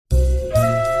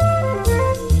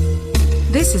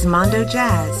This is Mondo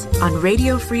Jazz on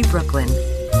Radio Free Brooklyn.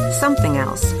 Something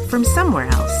else from somewhere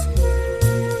else.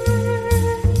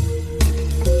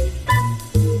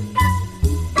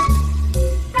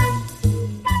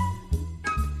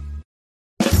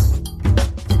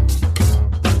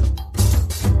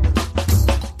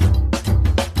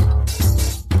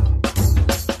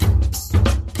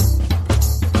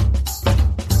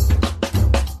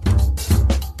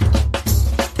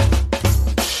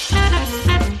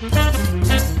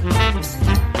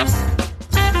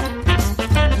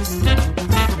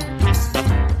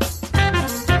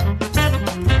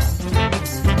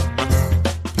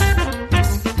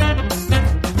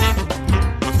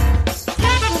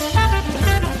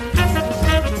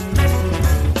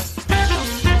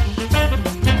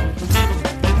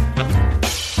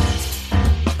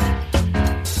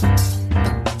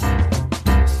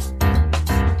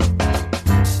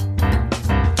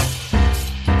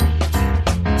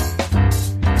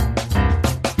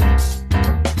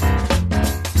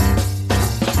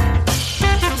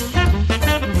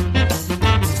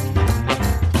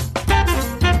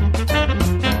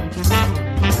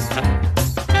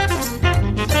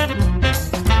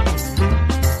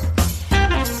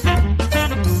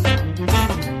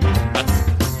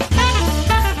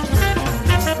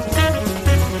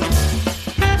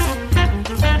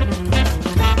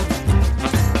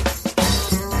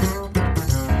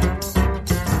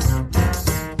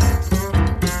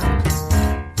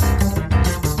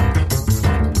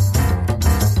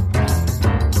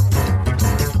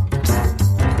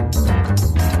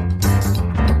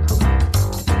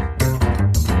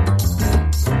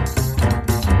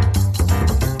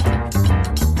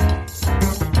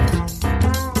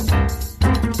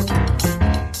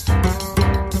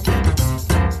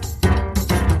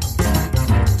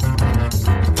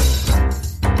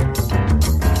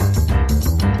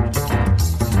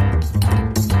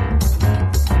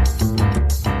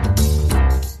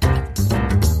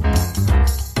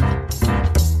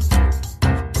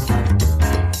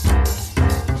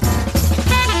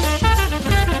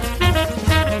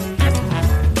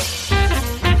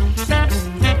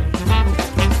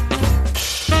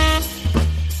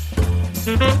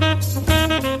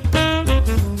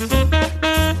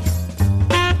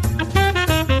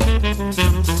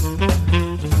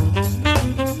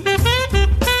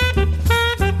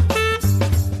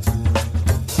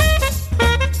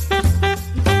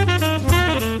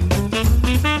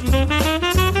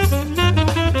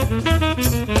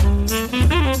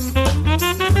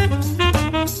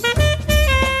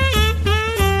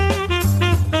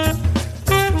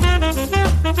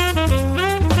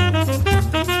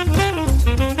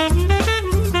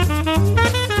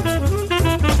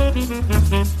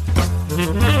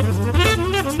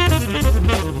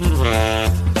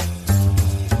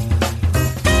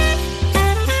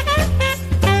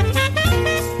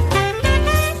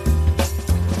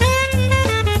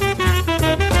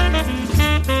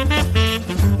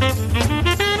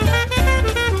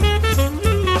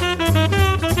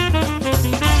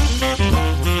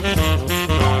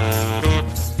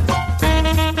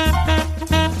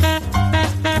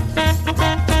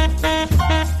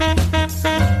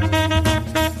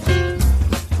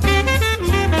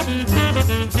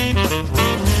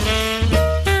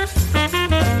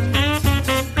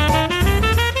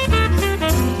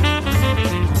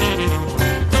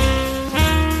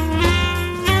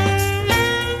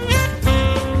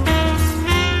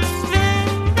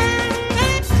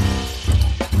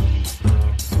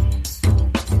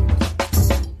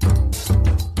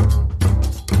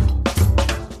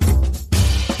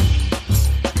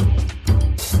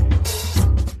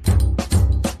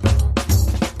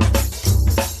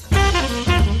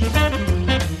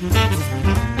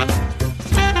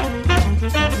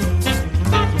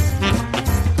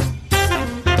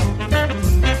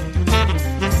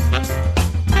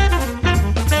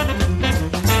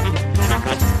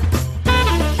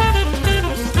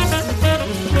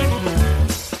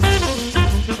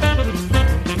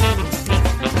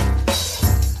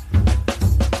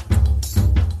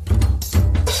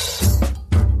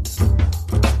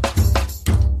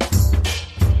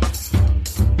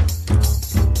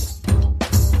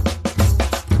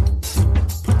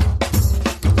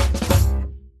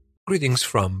 Greetings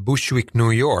from Bushwick,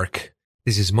 New York.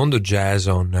 This is Mondo Jazz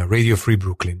on Radio Free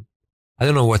Brooklyn. I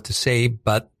don't know what to say,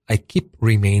 but I keep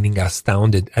remaining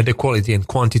astounded at the quality and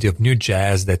quantity of new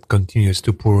jazz that continues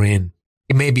to pour in.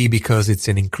 It may be because it's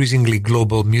an increasingly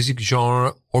global music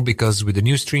genre, or because with the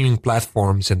new streaming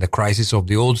platforms and the crisis of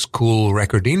the old school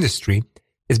record industry,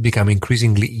 it's become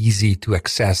increasingly easy to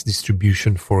access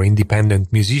distribution for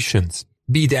independent musicians.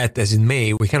 Be that as it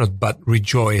may, we cannot but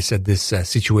rejoice at this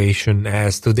situation,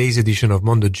 as today's edition of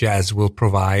Mondo Jazz will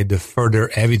provide further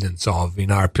evidence of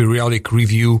in our periodic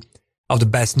review of the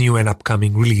best new and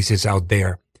upcoming releases out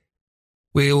there.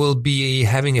 We will be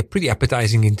having a pretty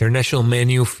appetizing international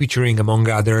menu featuring, among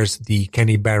others, the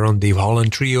Kenny Barron Dave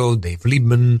Holland Trio, Dave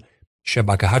Liebman,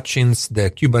 Shabaka Hutchins, the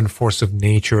Cuban force of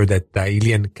nature that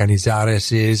Ilian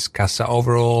Canizares is, Casa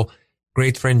Overall,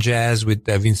 great French jazz with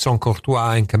Vincent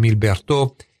Courtois and Camille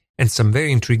Berthaud, and some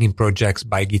very intriguing projects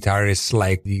by guitarists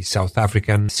like the South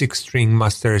African six-string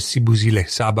master Sibuzile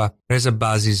Saba, Reza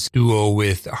Bazi's duo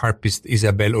with harpist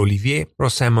Isabelle Olivier,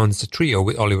 Ross Hammond's trio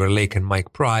with Oliver Lake and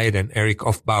Mike Pride, and Eric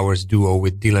Hofbauer's duo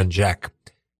with Dylan Jack.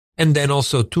 And then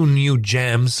also two new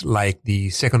jams like the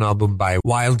second album by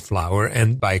Wildflower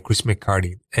and by Chris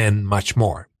McCarty, and much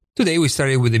more. Today we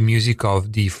started with the music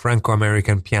of the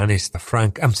Franco-American pianist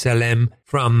Frank Amselem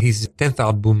from his 10th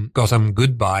album Gotham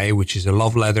Goodbye, which is a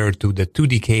love letter to the 2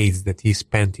 decades that he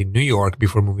spent in New York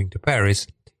before moving to Paris.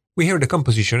 We heard a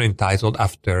composition entitled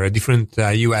after a different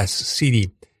US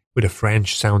city with a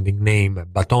French-sounding name,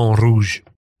 Baton Rouge.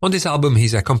 On this album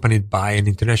he's accompanied by an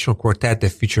international quartet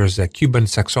that features a Cuban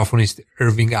saxophonist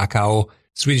Irving Acao,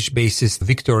 Swedish bassist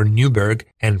Victor Newberg,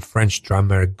 and French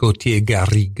drummer Gauthier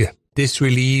Garrigue. This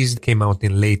release came out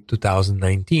in late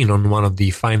 2019 on one of the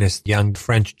finest young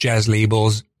French jazz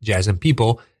labels, Jazz and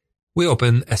People. We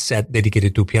open a set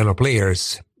dedicated to piano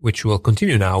players, which will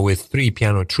continue now with 3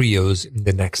 piano trios in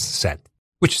the next set,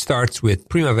 which starts with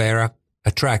Primavera,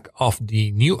 a track off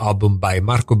the new album by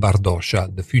Marco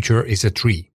Bardoscia, The Future is a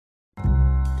Tree.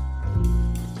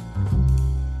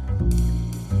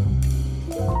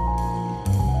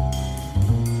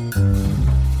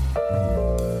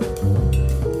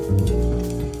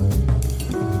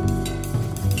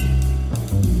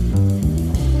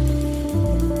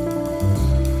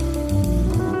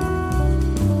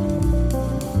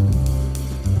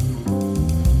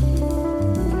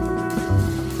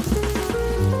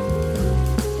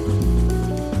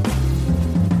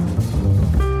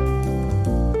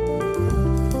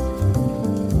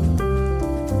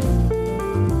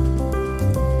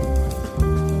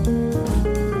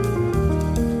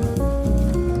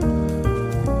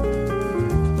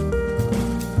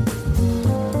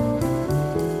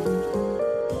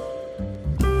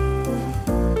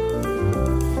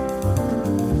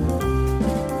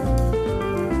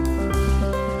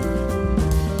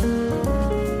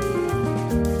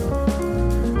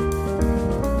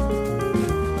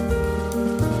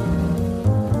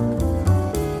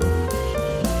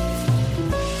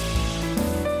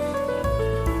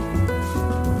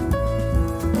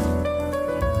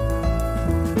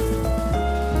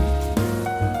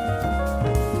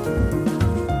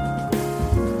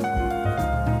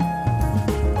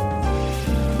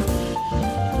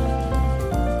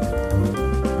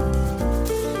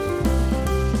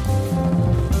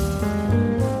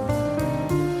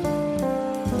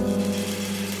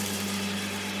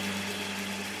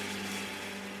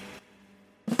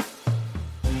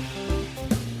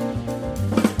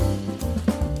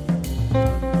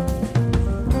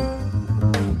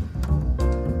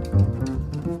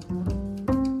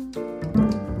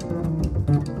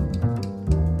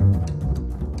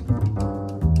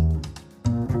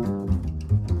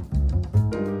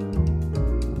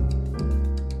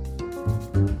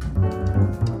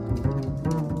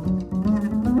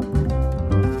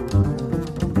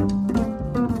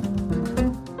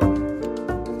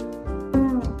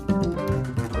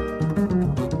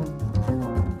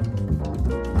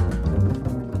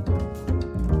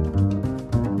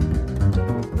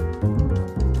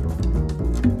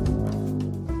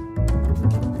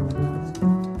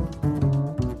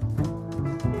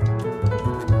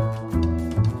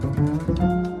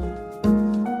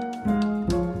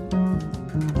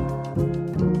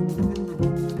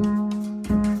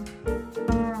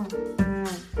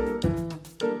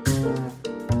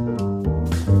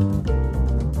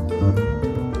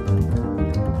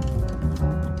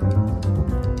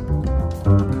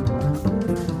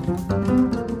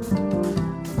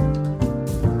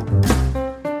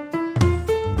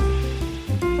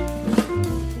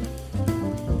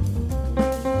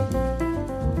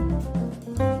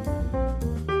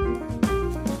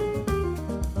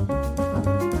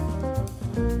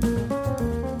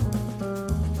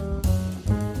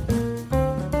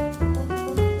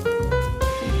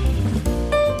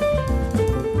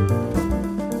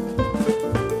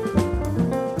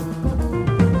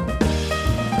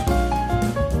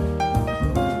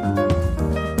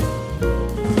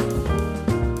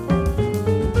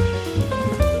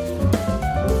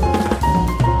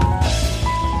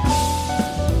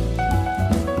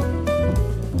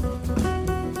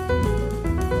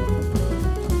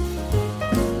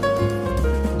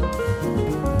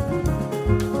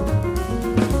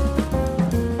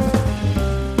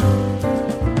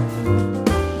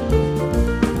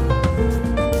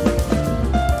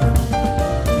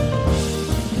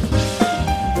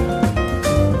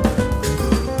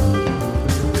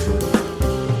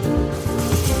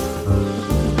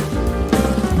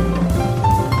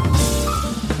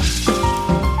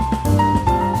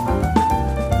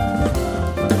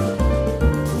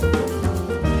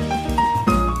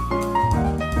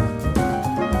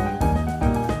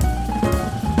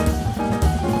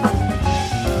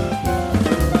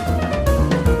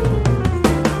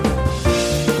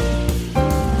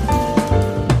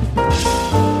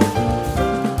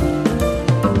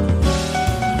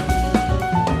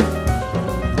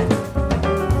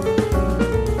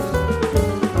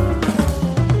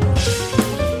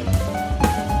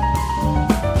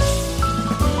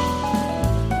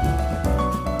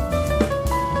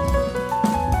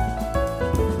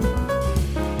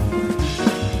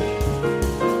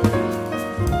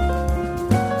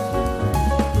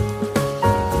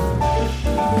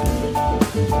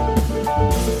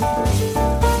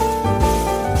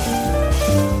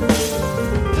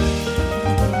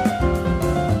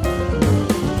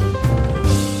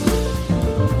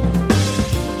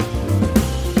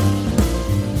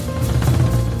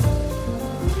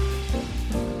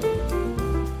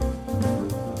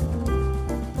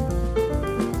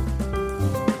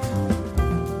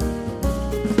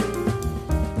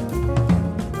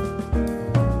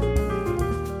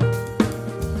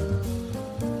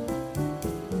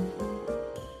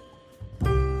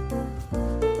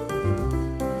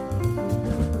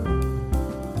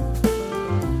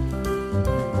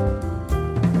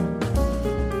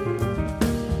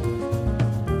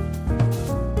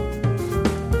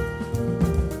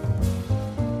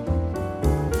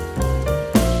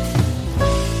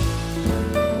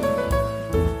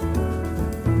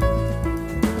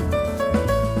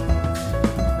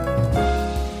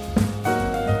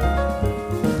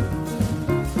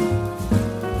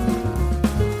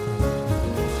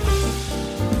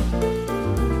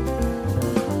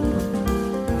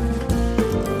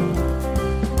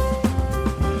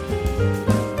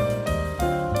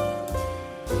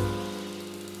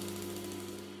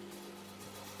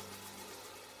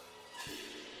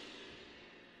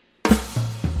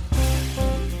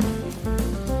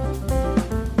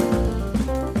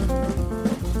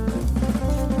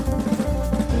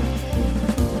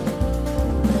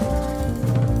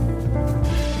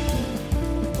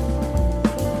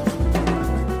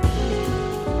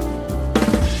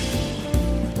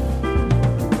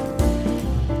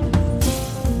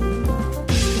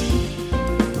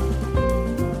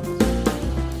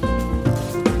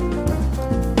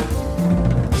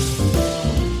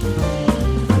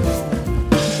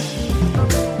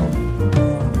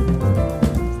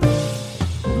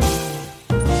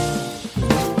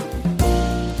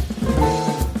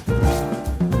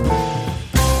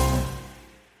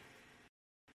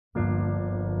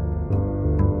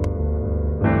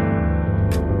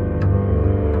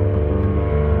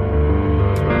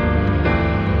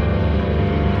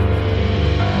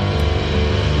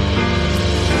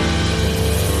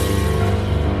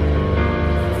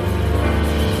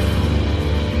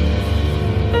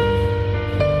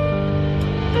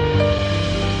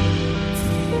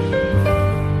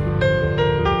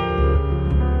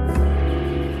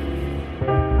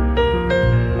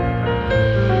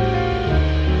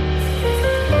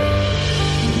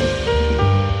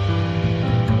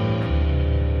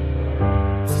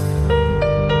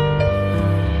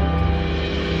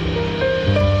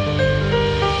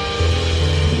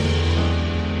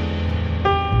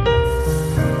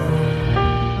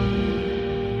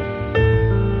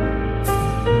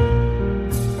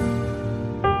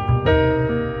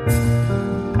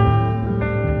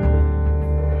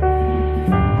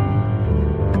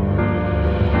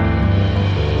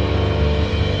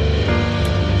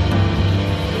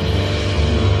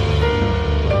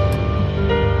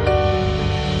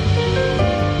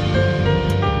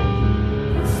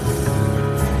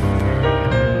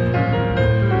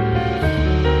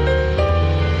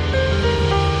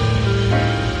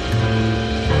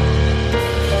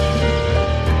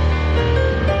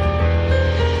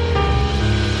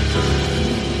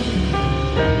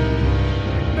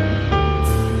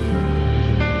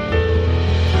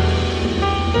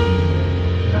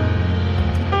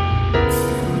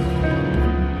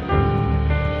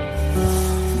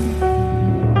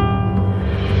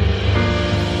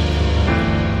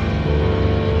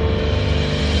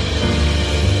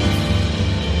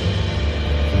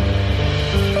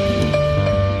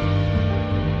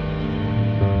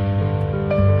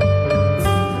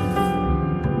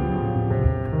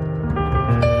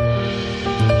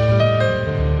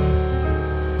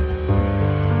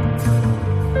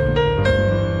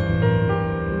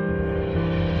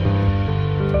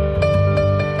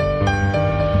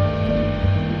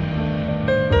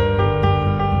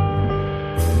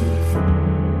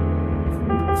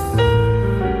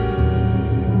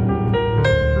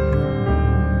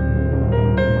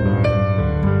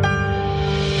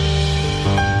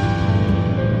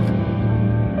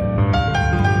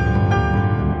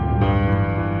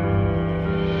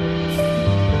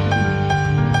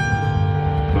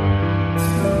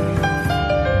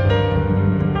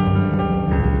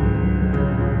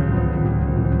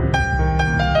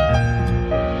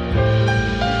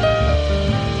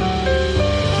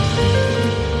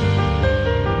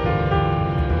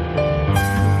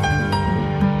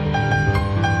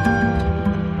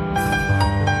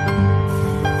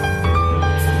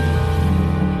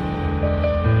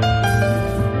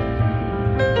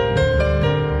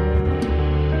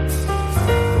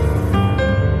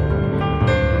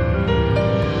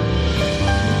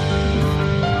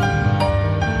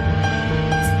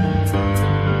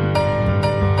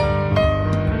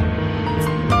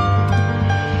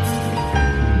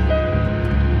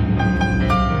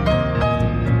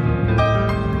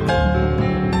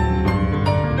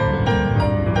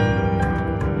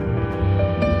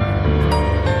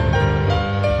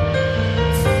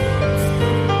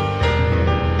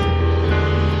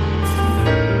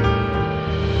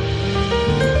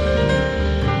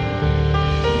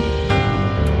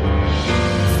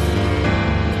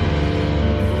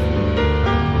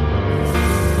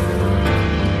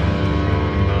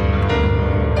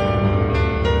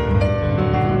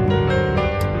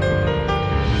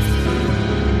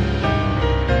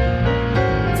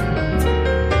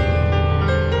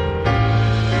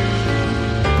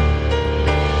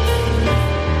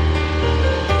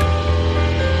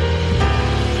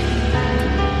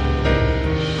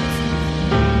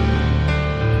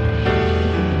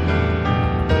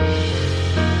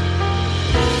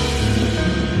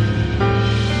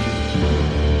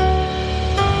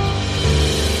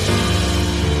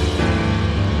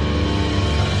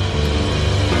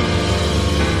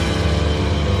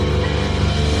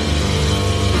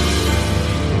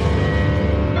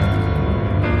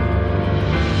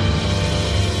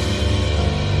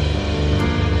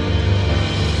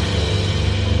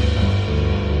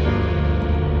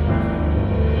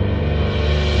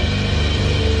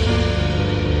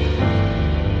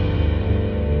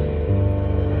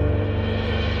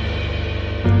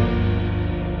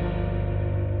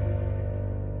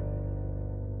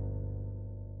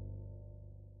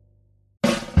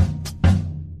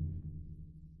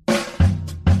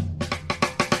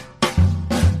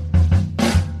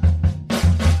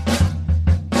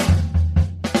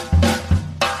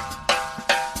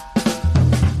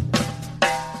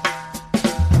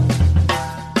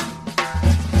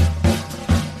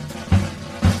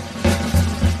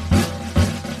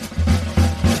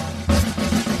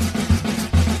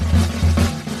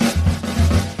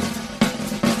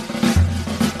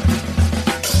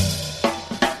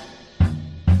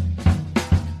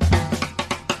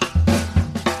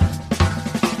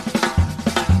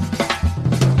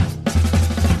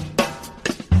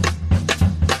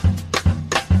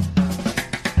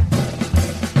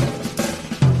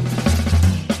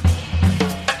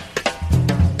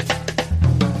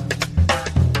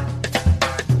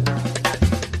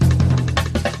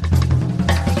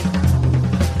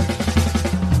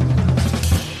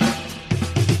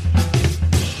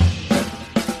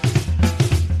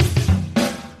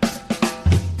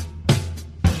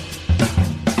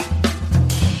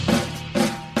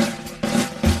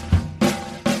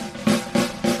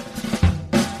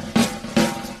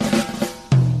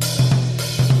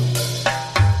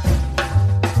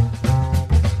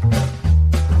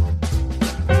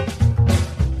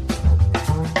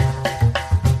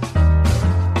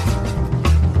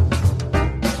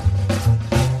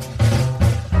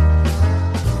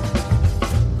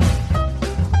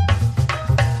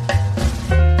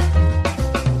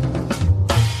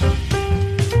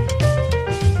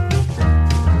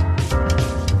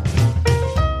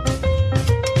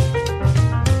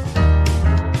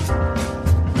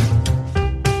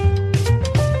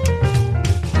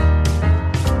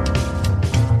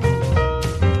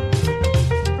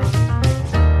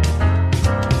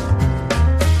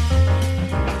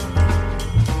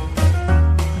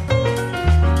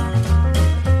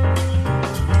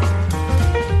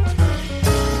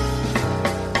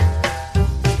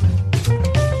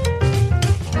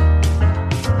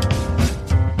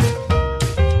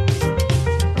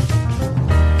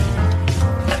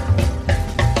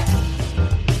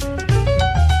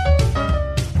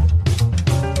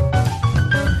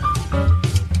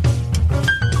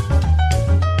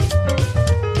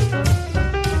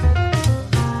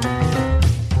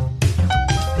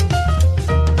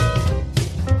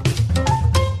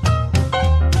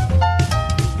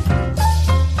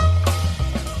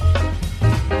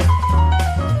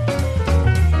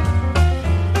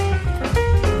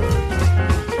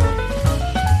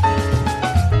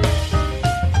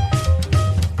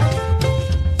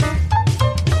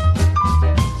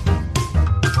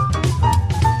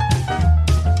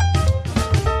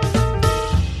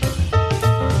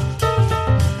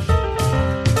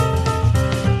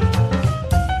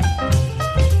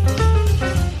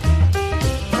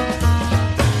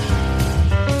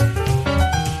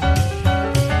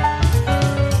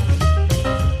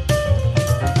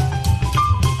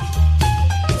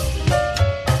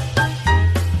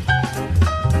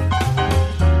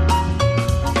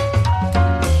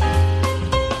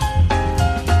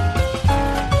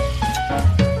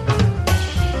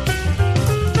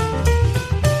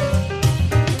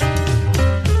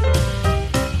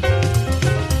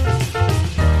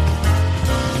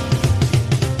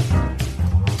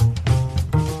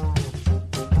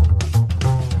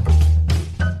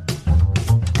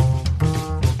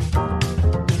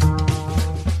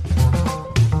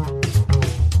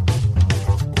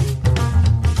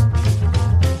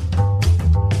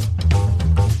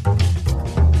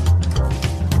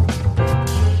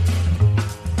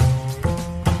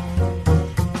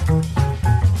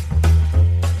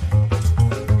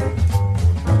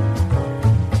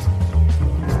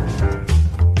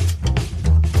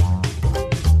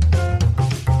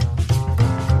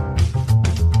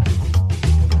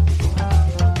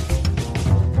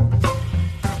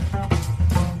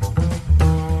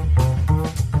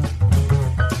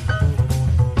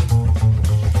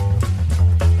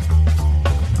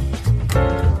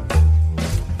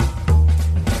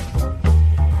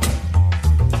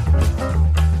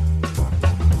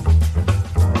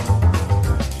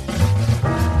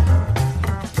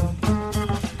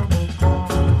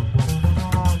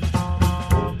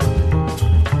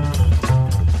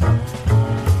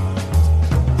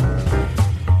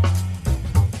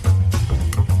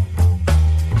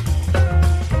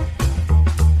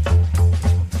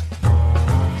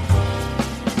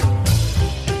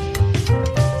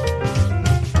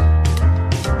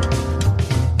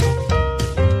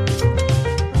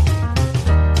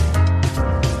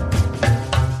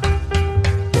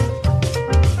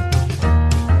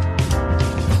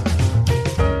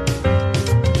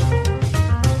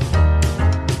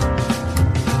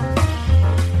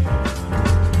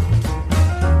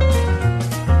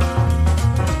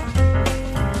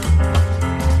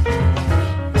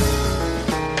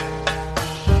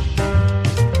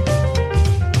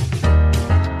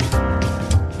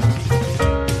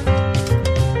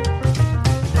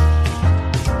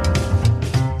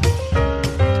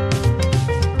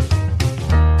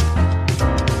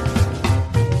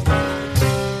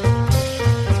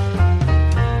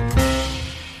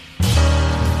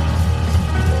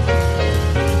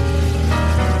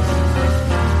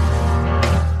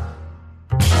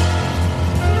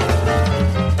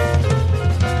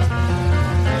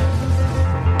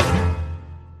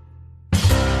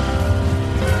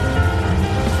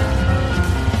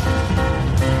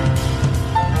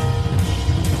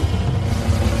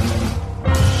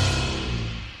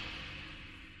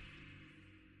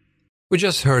 We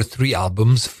just heard 3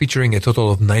 albums featuring a total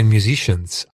of 9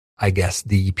 musicians. I guess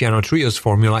the Piano Trio's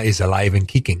formula is alive and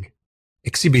kicking.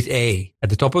 Exhibit A. At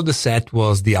the top of the set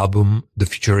was the album The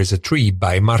Future is a Tree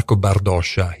by Marco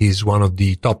Bardoscia. He's one of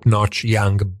the top-notch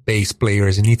young bass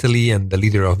players in Italy and the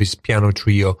leader of his piano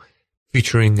trio,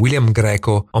 featuring William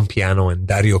Greco on piano and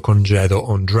Dario Congedo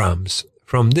on drums.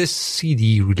 From this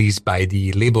CD released by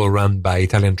the label run by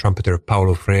Italian trumpeter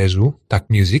Paolo Fresu, Tac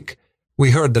Music, we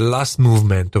heard the last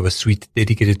movement of a suite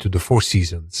dedicated to the 4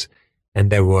 seasons, and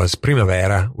there was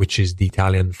Primavera, which is the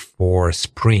Italian for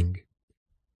spring.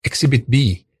 Exhibit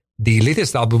B, the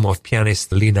latest album of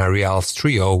pianist Lina Rial's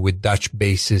trio with Dutch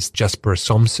bassist Jasper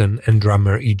Somsen and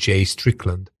drummer E.J.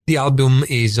 Strickland. The album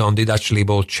is on the Dutch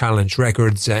label Challenge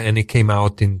Records and it came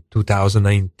out in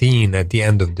 2019 at the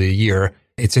end of the year.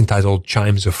 It's entitled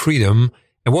Chimes of Freedom,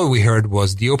 and what we heard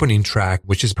was the opening track,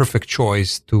 which is a perfect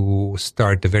choice to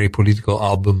start a very political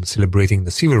album celebrating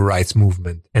the civil rights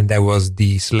movement, and that was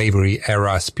the slavery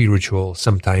era spiritual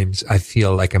Sometimes I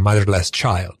Feel Like a Motherless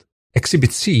Child.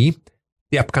 Exhibit C,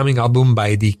 the upcoming album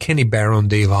by the Kenny Barron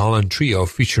Dave Holland trio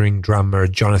featuring drummer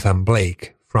Jonathan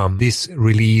Blake. From this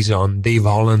release on Dave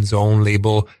Holland's own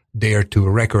label Dare 2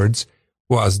 Records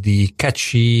was the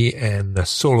catchy and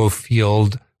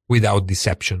solo-filled Without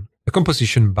Deception, a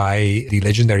composition by the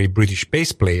legendary British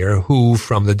bass player who,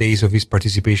 from the days of his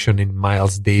participation in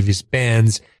Miles Davis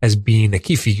bands, has been a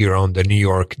key figure on the New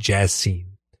York jazz scene.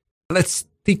 Let's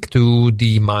stick to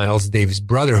the Miles Davis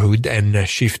Brotherhood and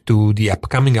shift to the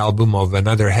upcoming album of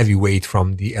another heavyweight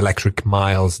from the Electric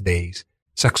Miles days,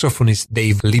 saxophonist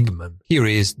Dave Liebman. Here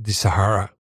is The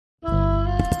Sahara.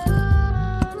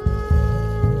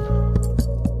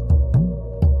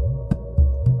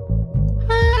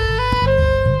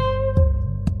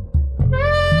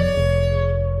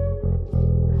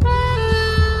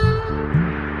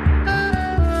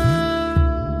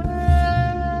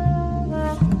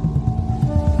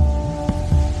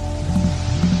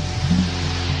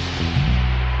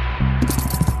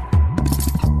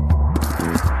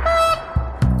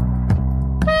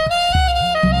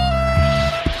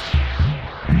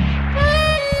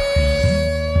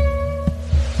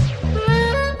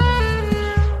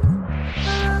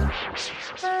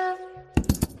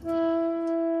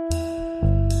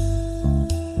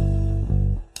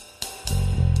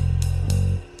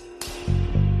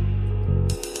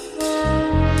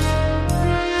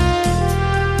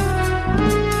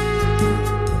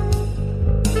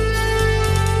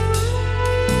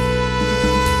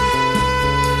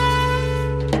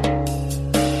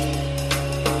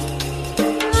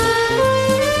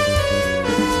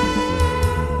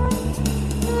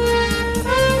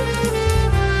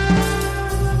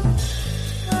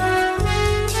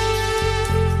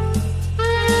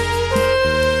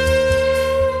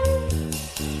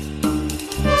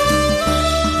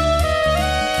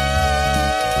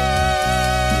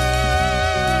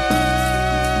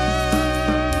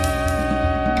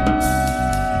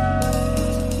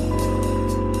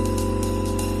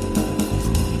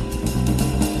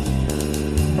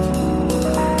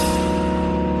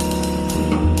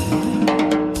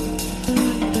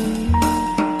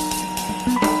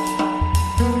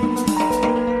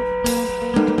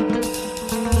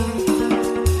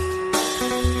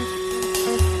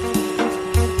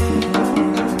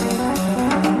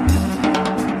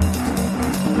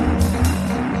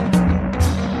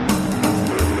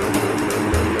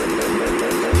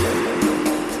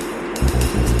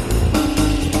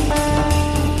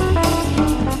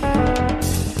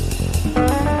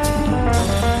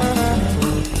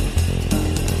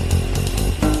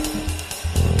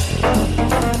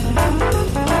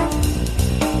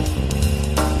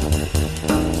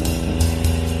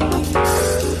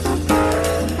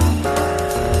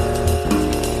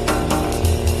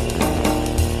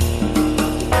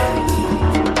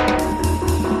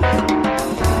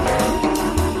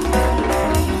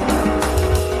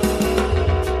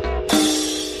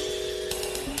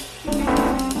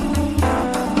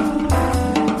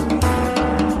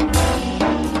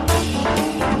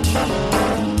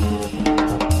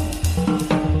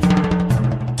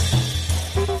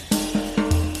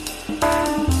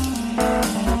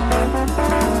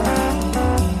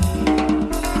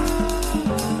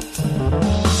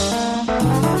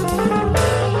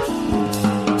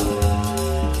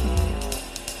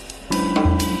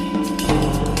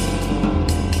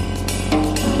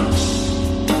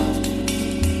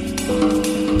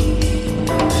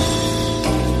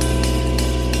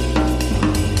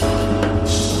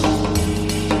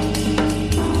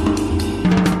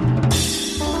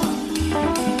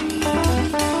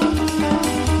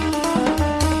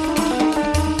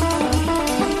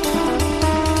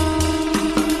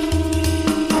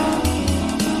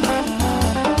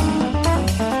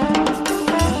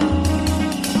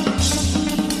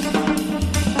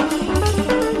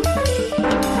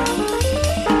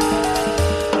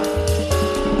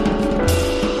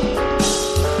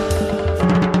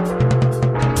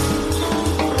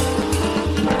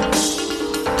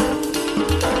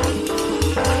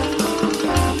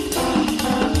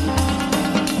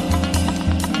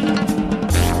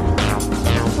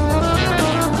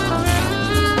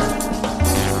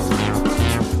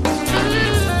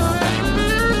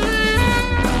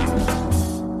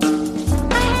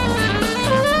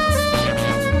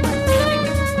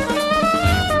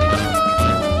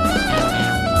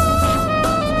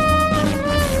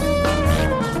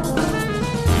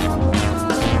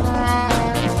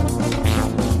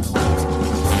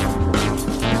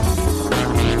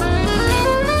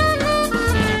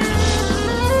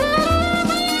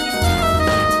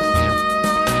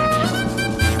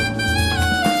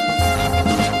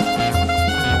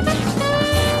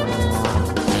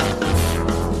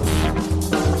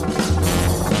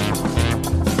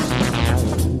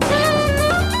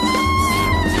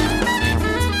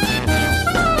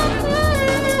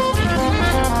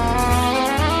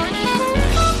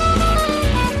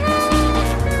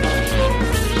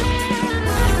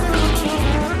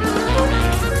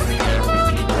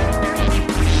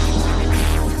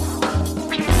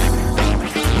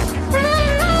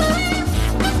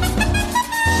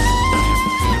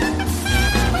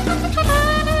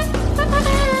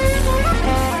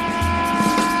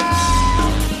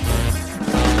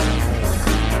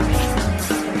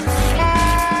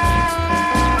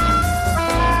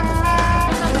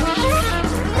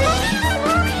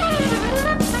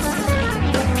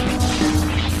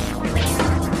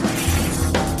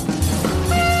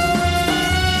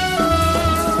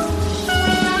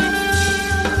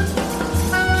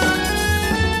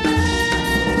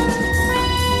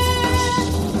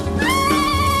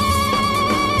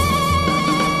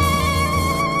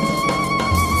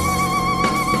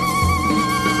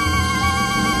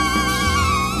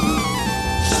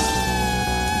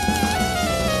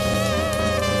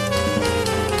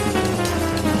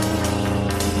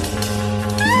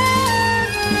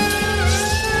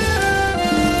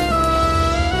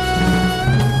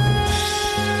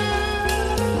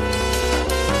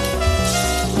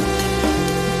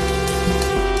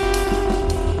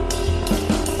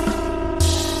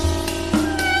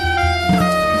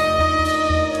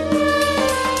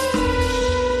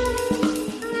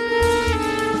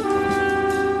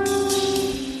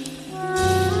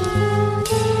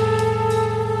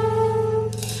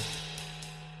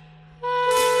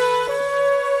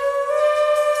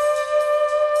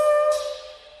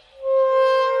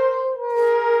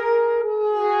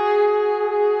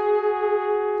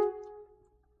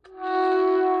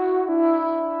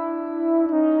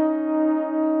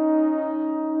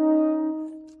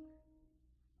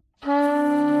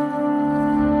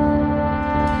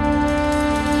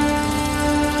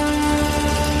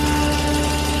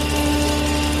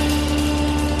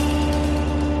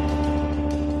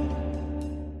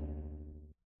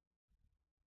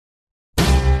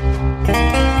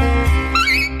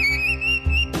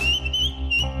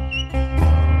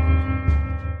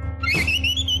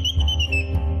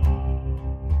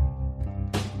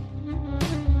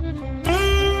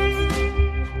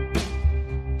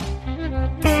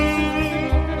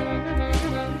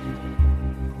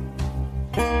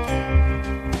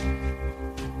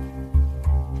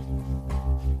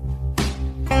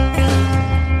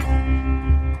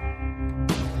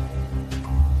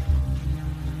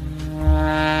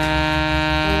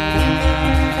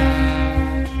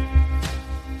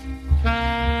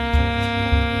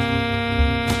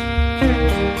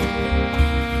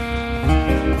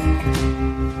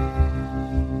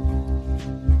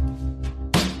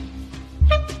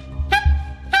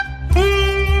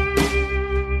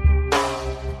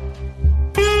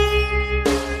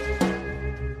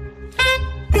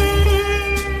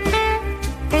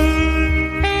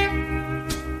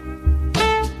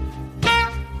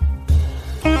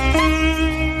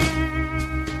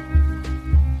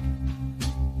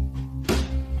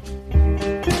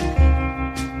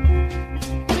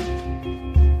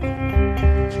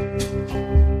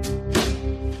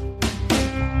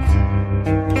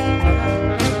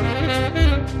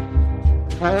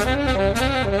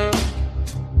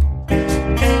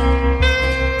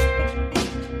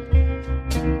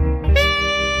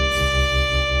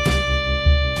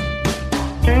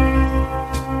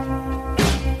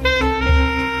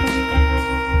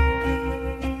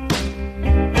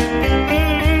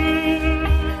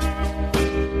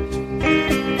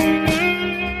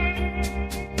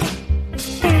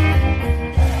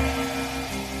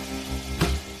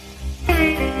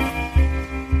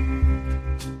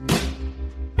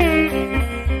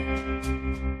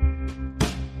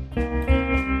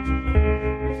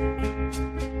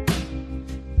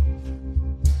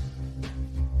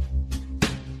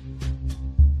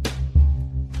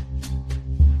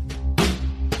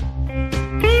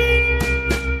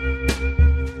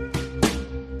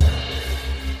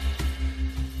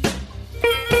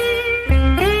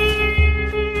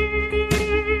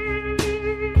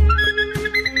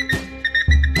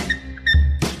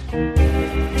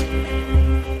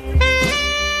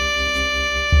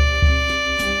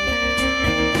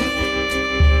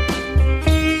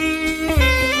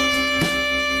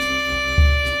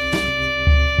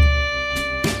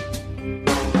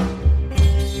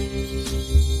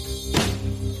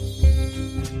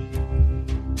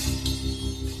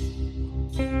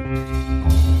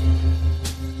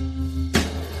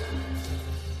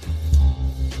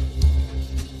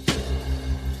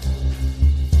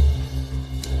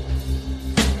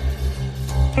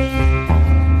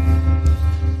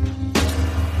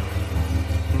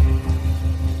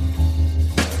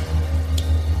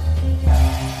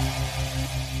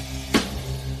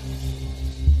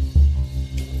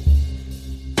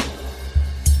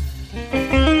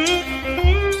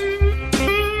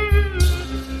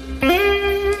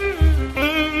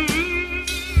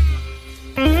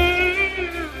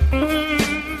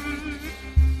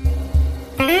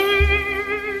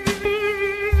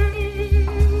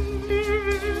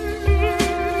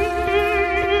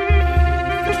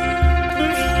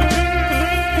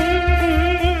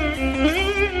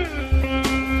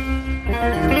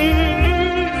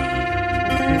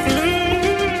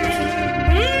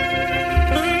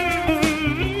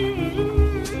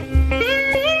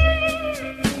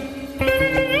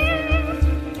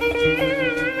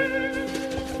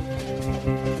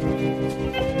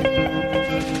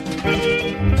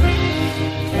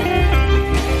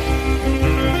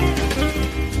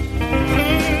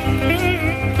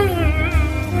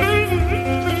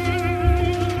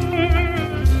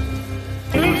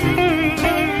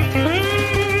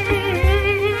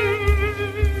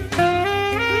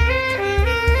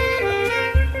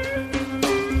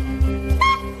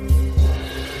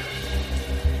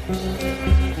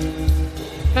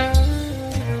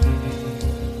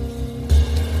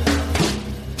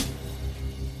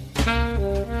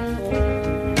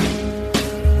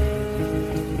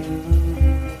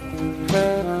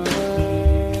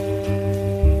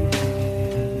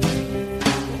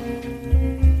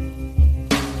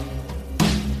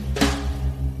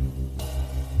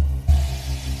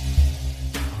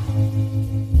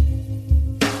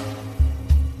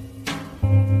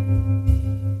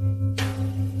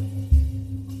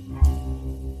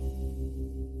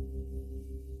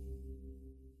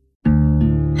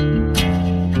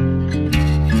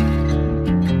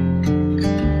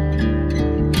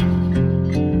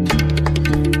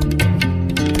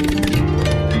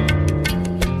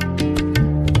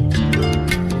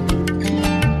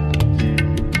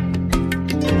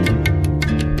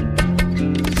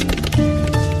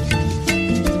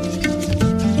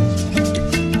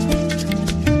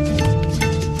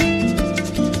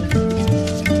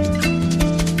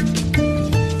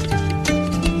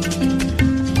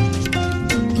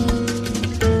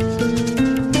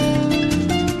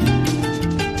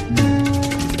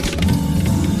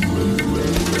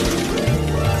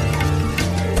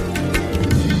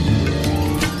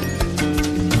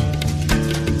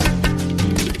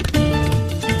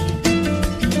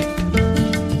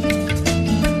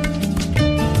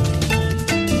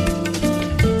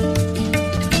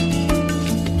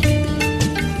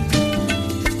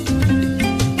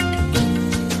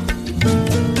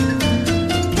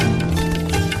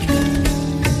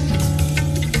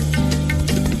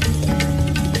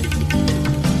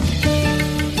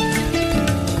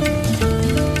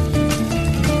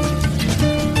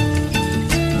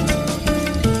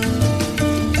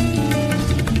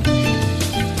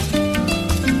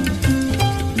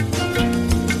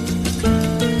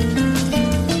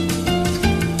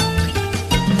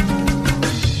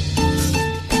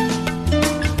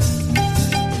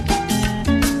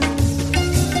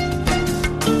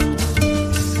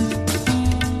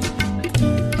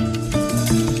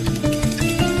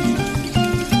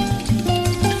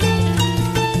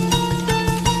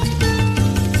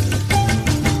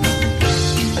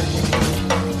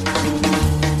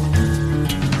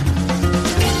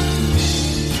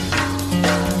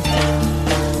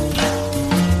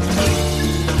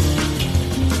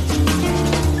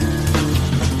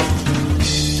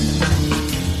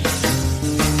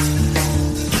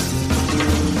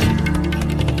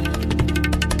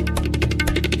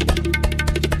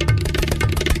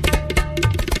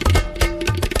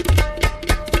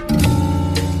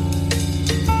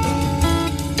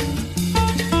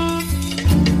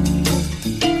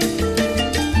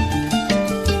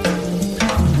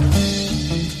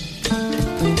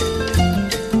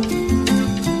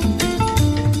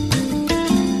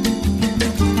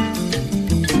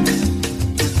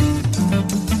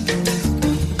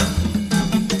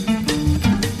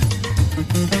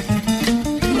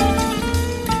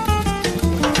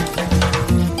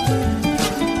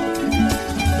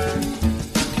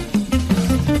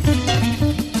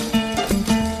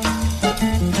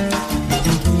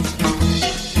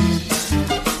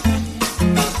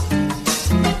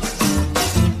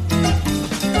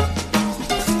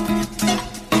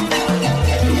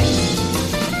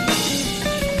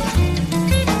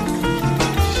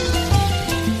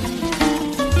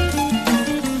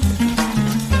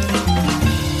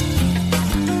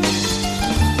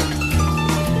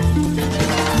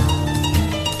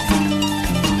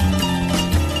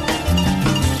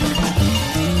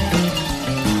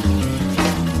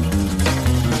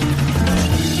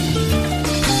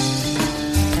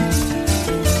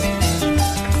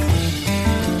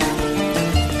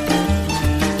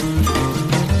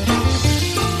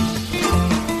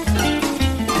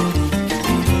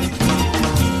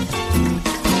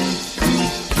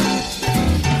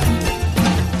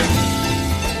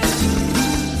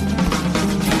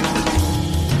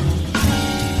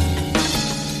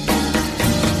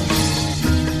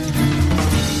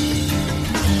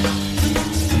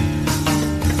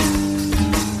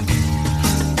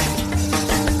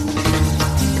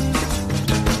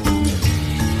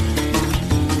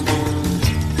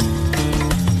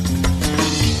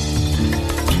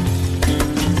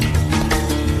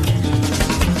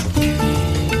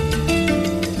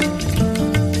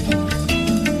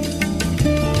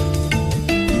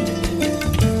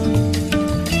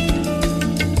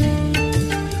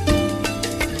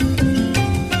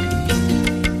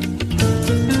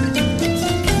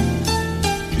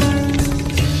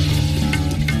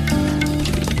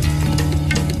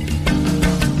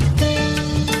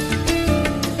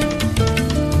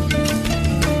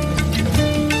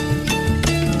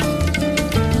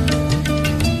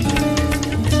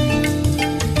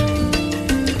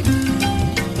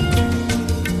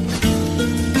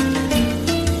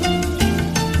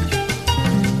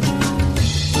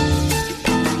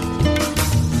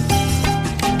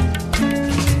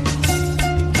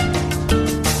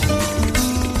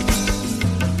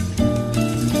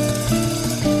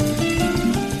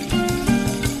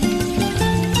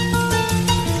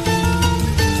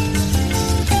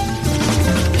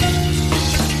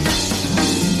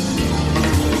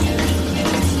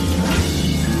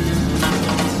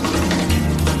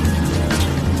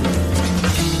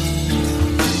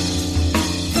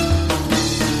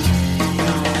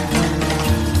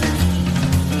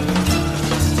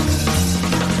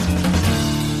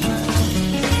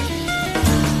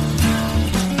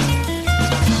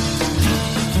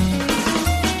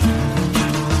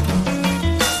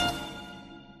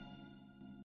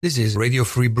 This is Radio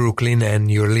Free Brooklyn, and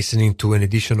you're listening to an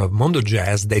edition of Mondo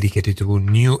Jazz dedicated to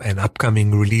new and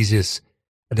upcoming releases.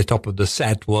 At the top of the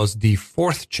set was the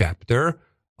fourth chapter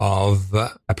of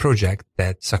a project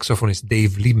that saxophonist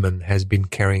Dave Liebman has been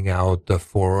carrying out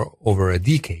for over a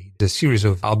decade. A series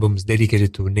of albums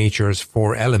dedicated to nature's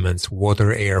four elements: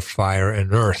 water, air, fire,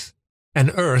 and earth.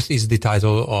 And Earth is the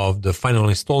title of the final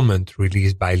installment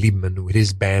released by Liebman with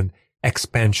his band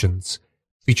Expansions,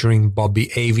 featuring Bobby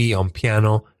Avey on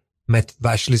piano, Matt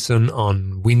Vashlison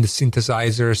on wind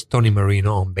synthesizers, Tony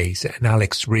Marino on bass, and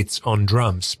Alex Ritz on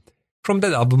drums. From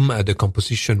that album, the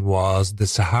composition was The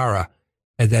Sahara,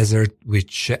 a desert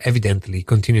which evidently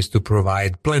continues to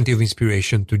provide plenty of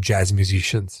inspiration to jazz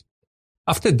musicians.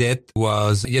 After that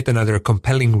was yet another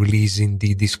compelling release in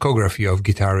the discography of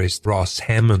guitarist Ross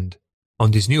Hammond.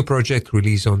 On this new project,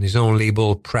 released on his own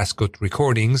label Prescott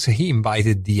Recordings, he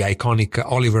invited the iconic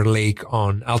Oliver Lake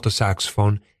on alto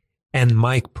saxophone and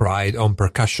Mike Pride on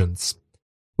percussions.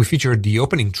 We featured the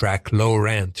opening track Low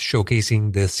Rent,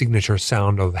 showcasing the signature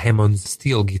sound of Hammond's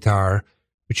steel guitar,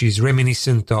 which is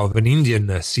reminiscent of an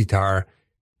Indian sitar,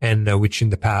 and which in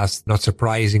the past, not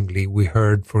surprisingly, we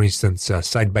heard, for instance,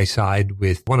 side by side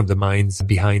with one of the minds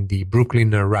behind the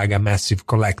Brooklyn Raga Massive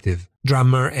Collective,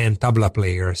 drummer and tabla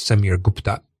player Samir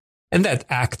Gupta. And that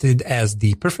acted as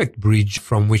the perfect bridge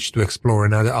from which to explore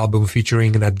another album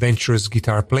featuring an adventurous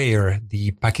guitar player,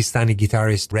 the Pakistani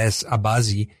guitarist Rez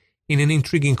Abazi, in an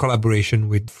intriguing collaboration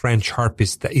with French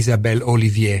harpist Isabelle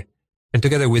Olivier. And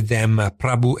together with them,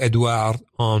 Prabhu Edouard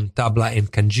on tabla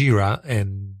and kanjira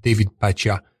and David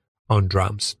Pacha on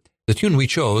drums. The tune we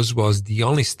chose was the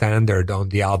only standard on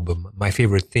the album, My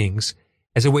Favorite Things,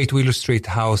 as a way to illustrate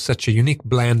how such a unique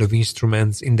blend of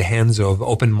instruments in the hands of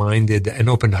open-minded and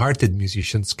open-hearted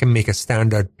musicians can make a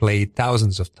standard played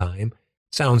thousands of times,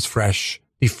 sounds fresh,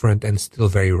 different, and still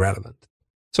very relevant.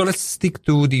 So let's stick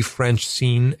to the French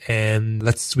scene and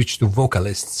let's switch to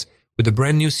vocalists with a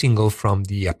brand new single from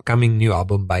the upcoming new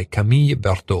album by Camille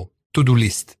Berthaud, To-Do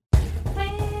List.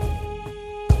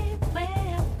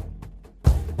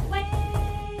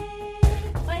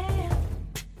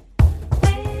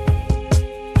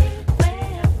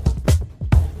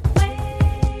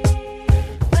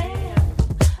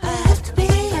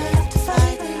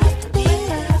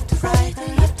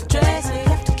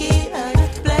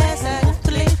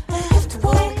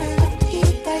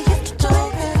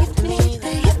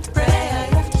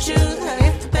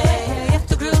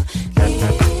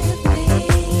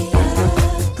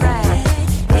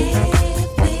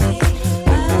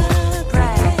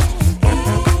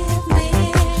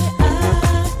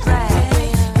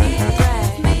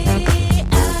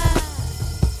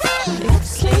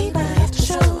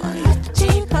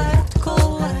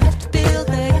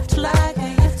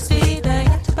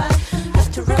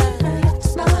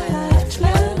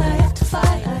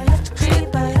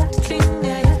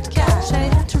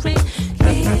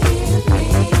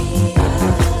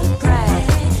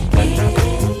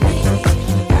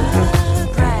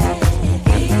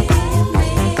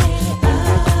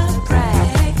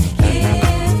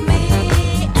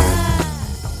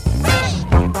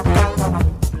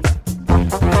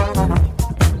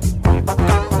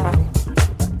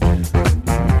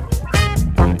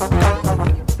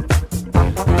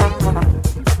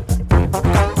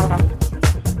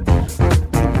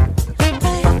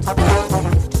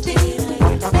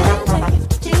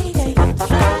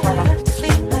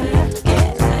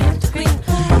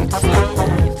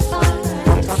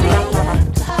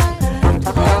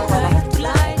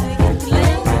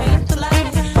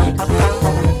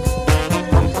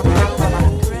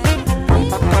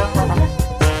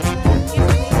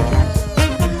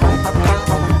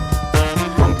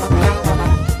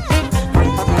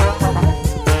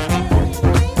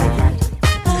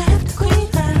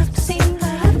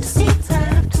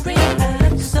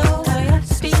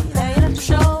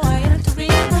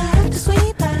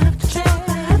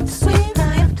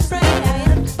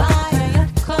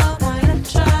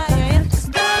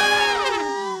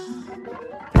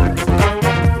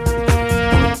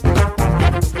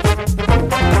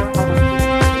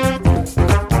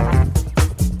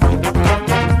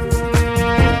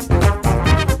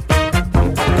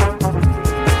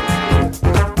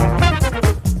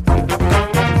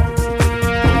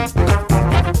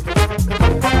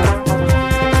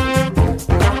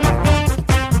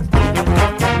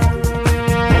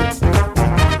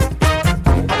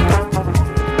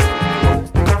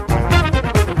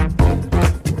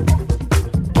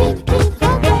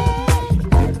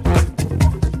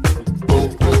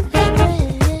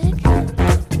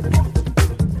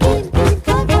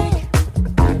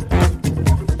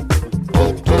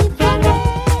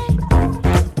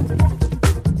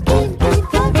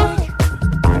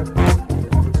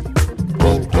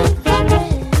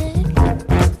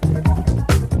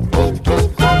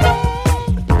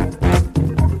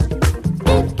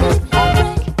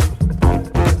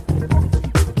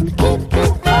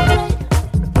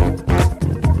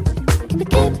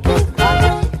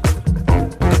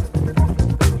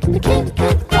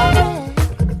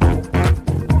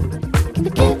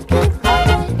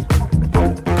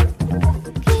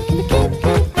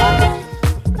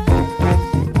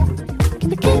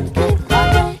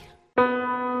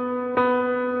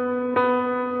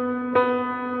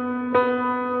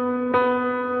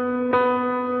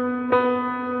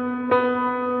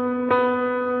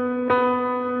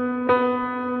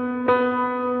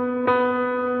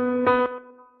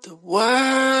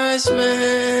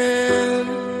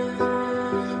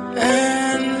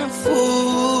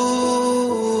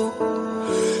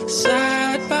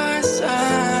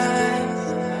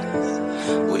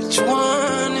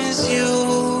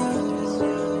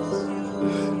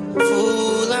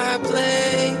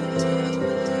 played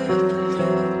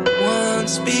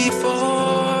once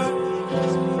before.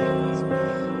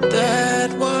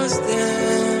 That was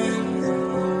then,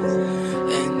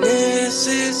 and this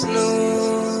is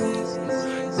new.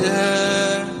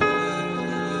 Yeah,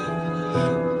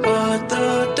 but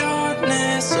the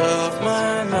darkness of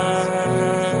my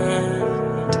mind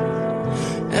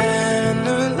and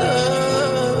the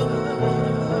love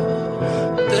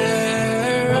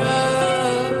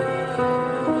thereof,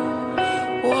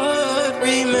 what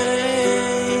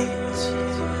remains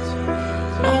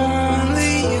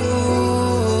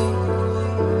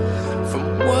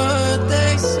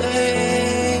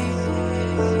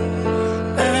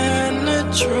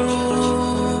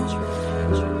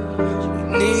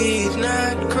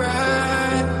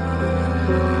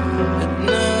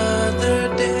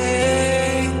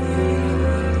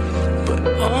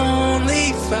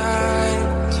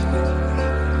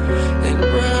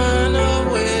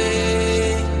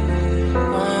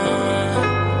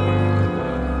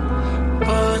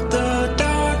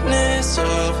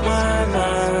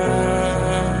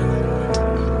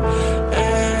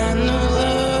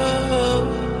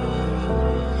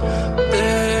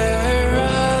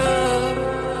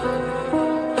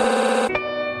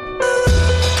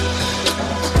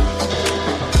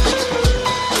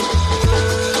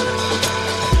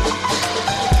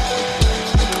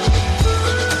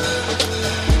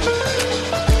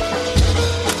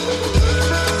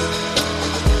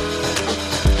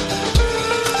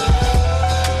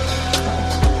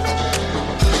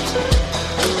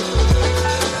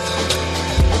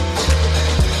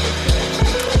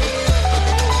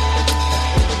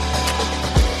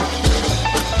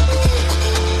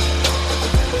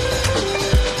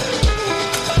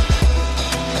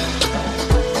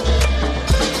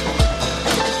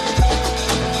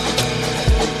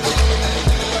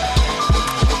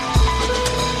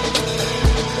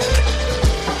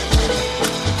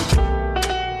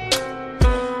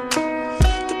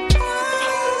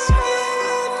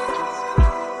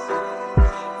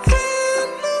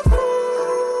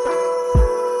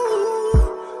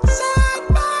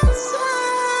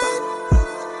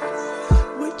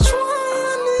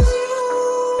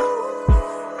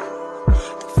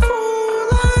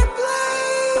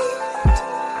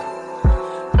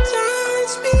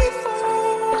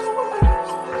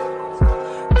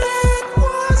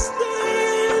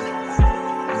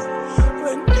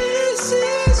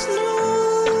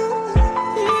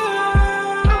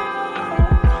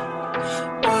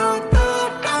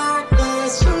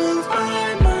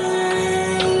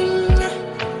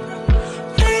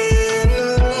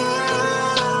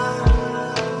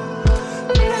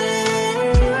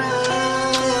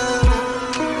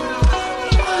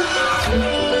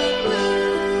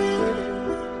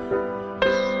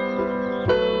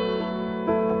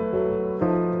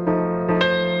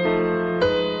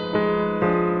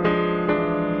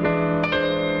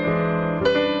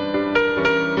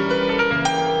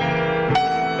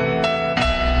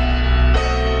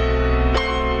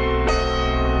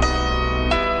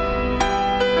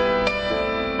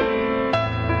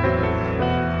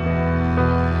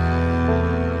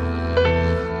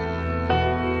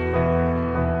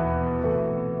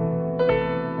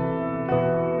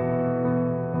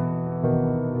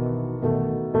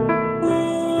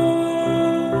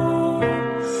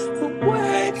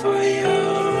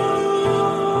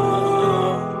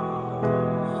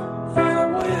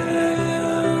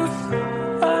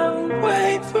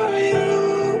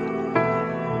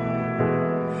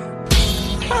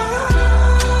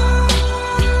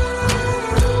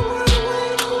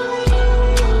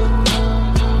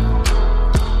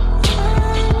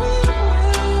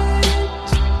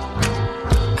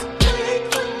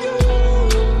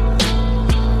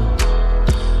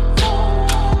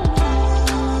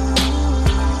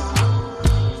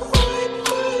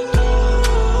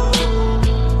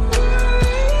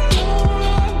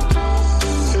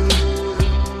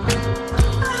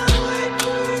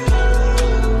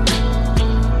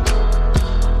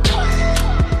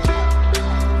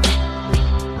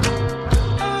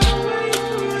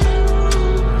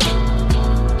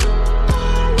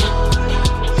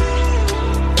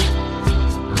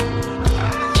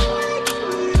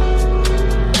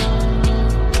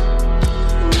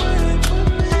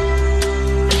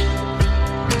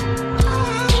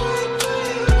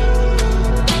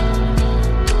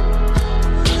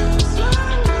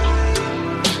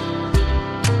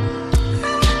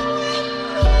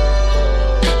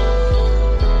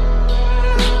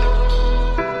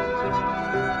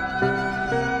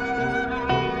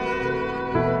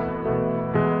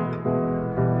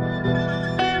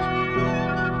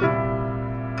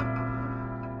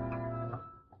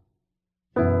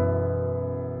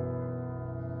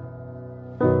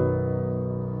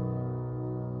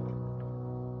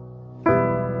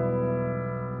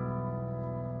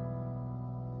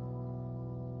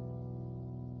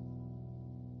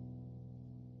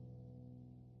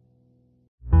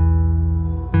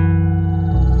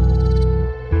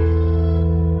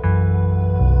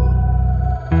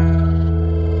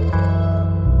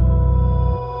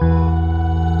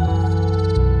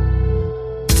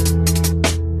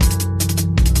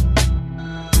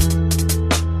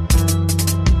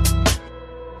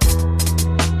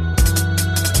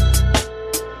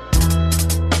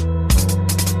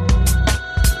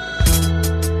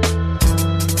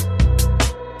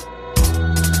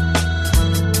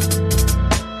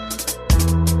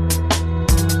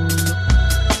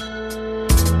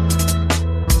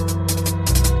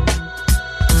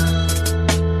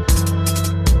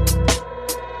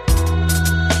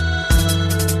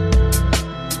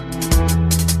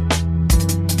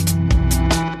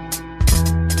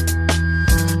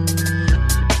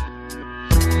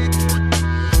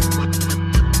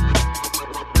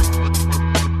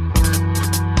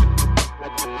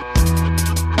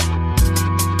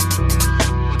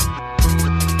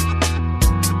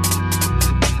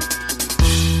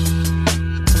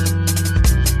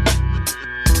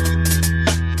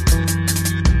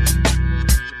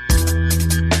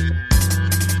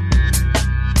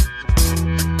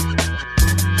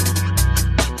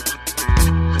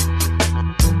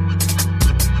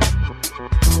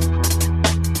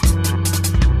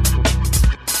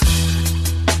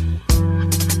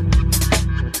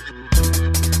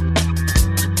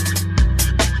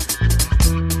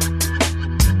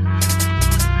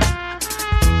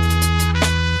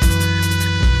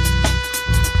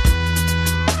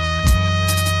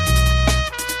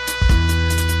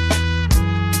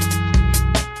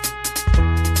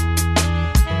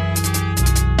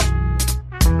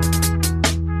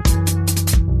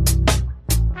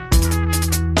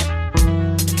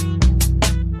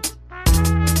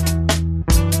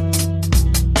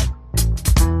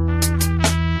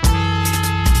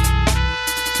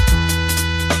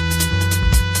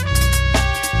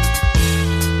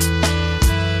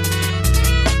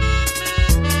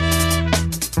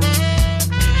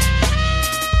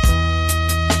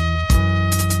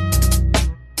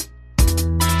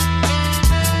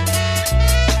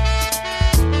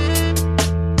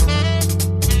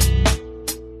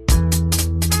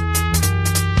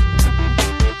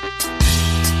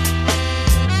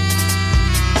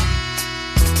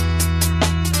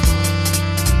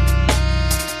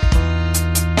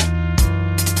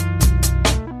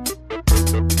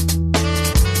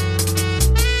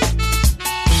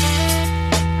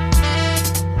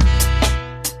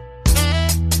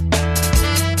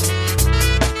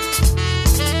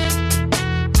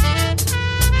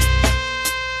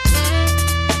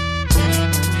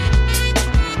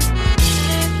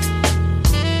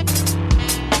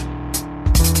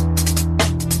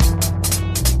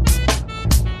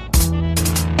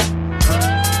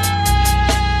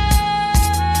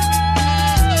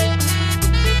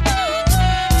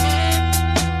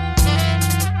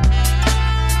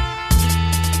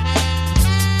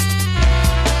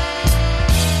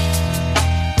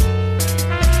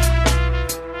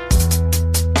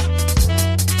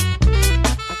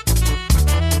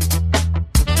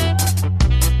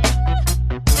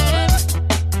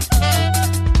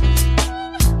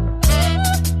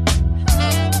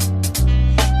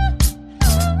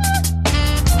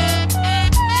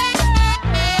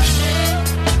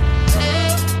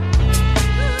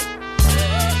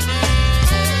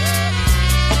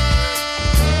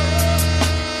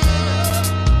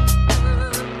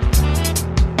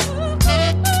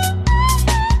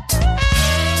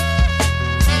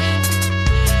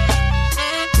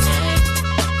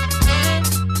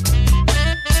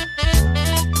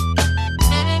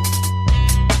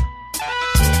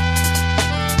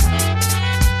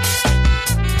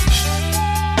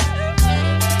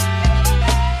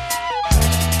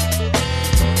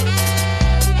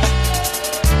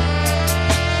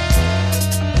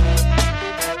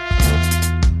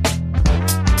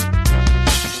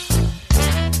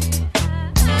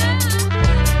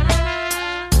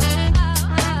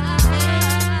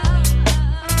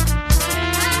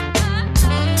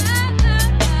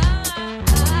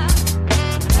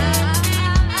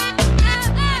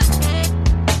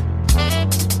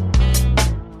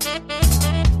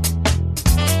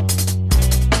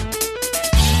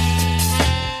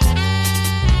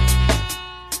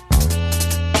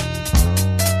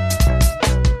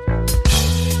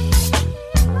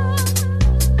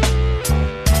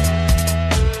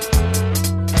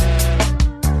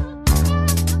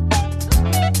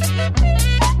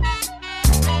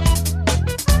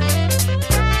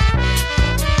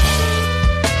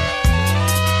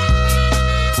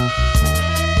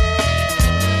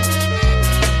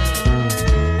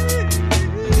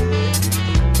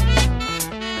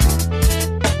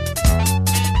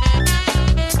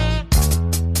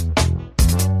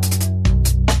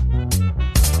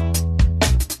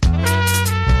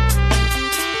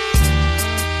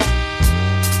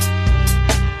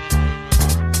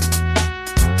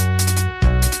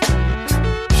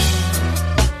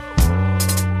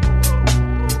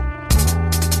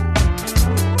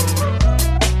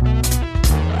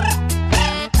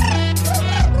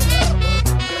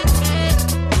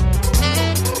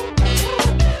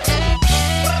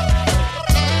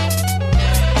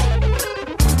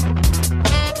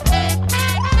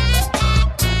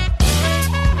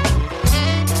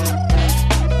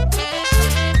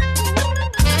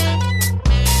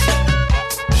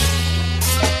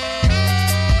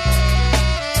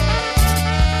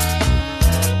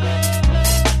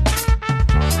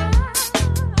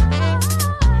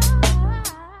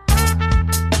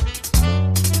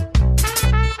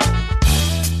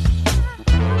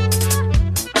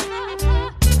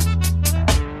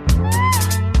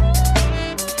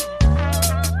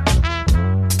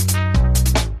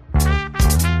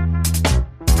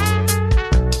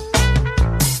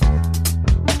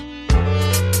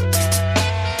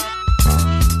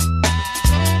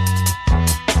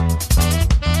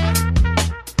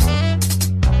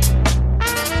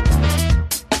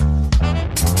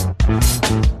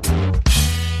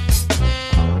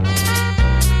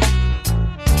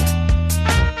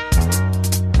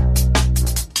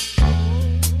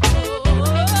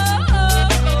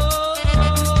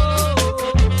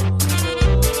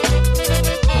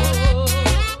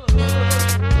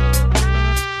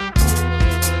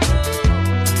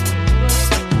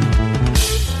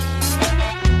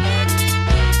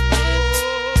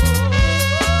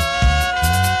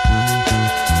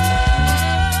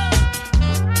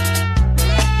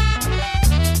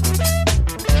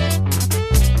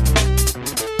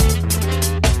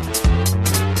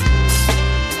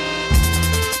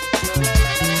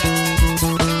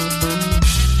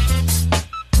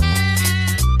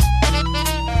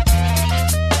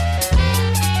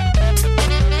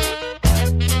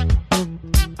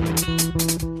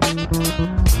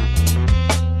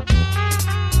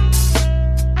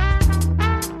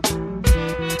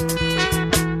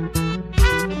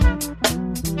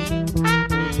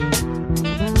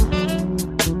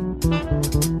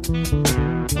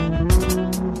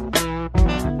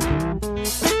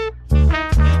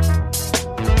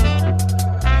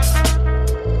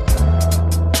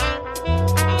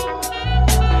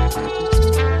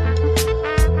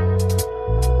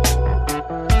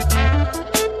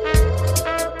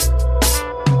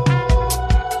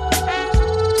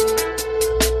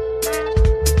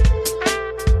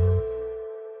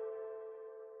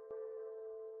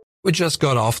We just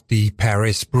got off the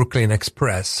Paris-Brooklyn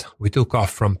Express. We took off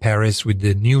from Paris with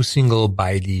the new single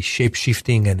by the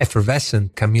shape-shifting and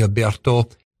effervescent Camille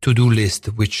Berthaud, To-Do List,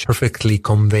 which perfectly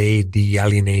conveyed the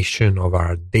alienation of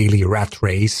our daily rat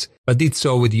race, but did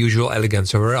so with the usual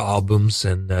elegance of her albums,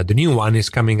 and the new one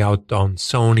is coming out on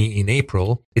Sony in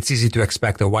April. It's easy to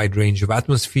expect a wide range of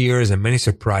atmospheres and many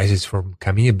surprises from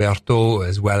Camille Berthaud,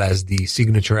 as well as the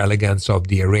signature elegance of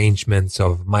the arrangements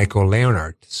of Michael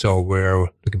Leonard. So we're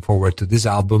looking forward to this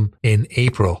album in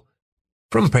April.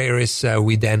 From Paris,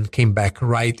 we then came back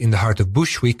right in the heart of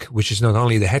Bushwick, which is not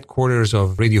only the headquarters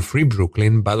of Radio Free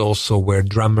Brooklyn, but also where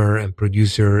drummer and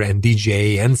producer and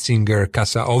DJ and singer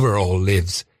Casa Overall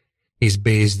lives. He's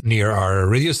based near our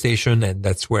radio station, and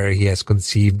that's where he has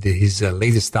conceived his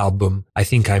latest album, I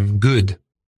Think I'm Good.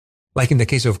 Like in the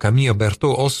case of Camille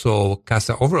Berthaud, also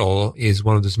Casa Overall is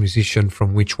one of those musicians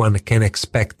from which one can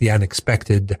expect the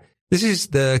unexpected. This is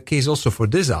the case also for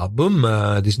this album,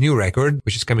 this new record,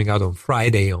 which is coming out on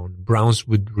Friday on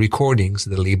Brownswood Recordings,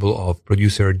 the label of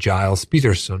producer Giles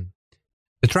Peterson.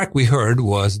 The track we heard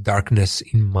was Darkness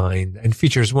in Mind and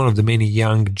features one of the many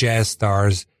young jazz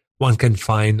stars one can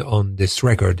find on this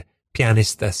record,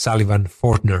 pianist Sullivan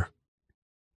Fortner.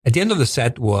 At the end of the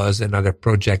set was another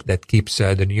project that keeps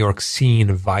the New York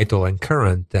scene vital and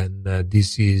current, and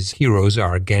this is Heroes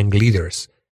Are Gang Leaders,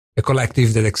 a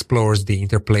collective that explores the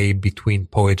interplay between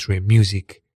poetry and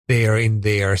music. They are in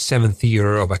their 7th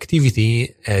year of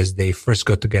activity as they first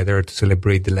got together to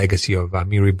celebrate the legacy of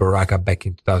Amiri Baraka back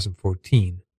in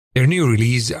 2014. Their new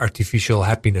release, Artificial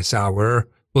Happiness Hour,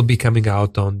 will be coming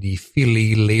out on the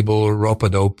Philly label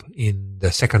Rope-a-Dope in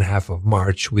the second half of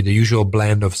March with the usual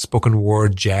blend of spoken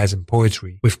word, jazz, and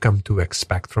poetry we've come to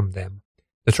expect from them.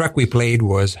 The track we played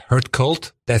was Hurt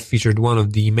Cult, that featured one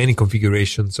of the many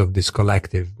configurations of this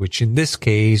collective, which in this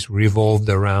case revolved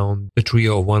around the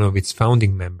trio of one of its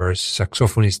founding members,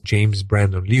 saxophonist James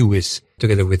Brandon Lewis,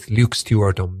 together with Luke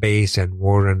Stewart on bass and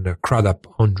Warren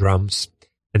Crudup on drums.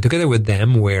 And together with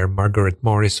them were Margaret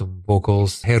Morris on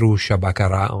vocals, Heru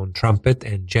Shabakara on trumpet,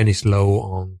 and Janice Lowe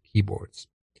on keyboards.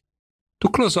 To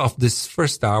close off this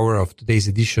first hour of today's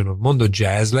edition of Mondo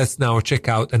Jazz, let's now check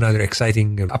out another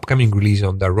exciting upcoming release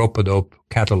on the Rope-a-Dope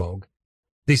catalog.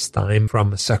 This time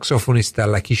from saxophonist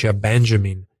Lakeisha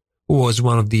Benjamin, who was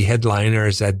one of the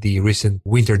headliners at the recent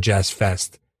Winter Jazz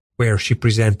Fest, where she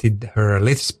presented her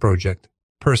latest project,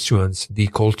 Pursuance, the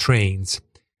Coltrane's.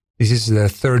 This is the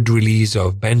third release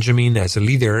of Benjamin as a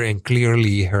leader and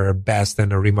clearly her best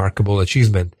and a remarkable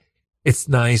achievement. It's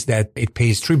nice that it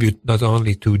pays tribute not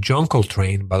only to John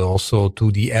Coltrane, but also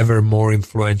to the ever more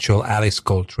influential Alice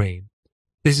Coltrane.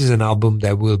 This is an album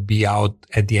that will be out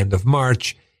at the end of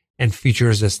March and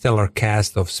features a stellar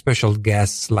cast of special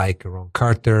guests like Ron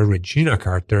Carter, Regina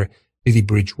Carter, Didi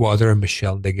Bridgewater,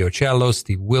 Michelle DeGiocello,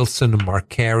 Steve Wilson, Mark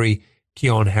Carey,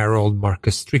 Keon Harold,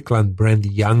 Marcus Strickland, Brandy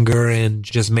Younger, and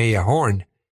Jasmaya Horn,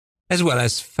 as well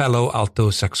as fellow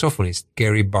alto saxophonist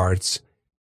Gary Bartz,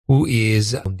 who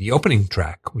is on the opening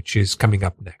track, which is coming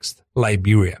up next,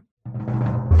 Liberia.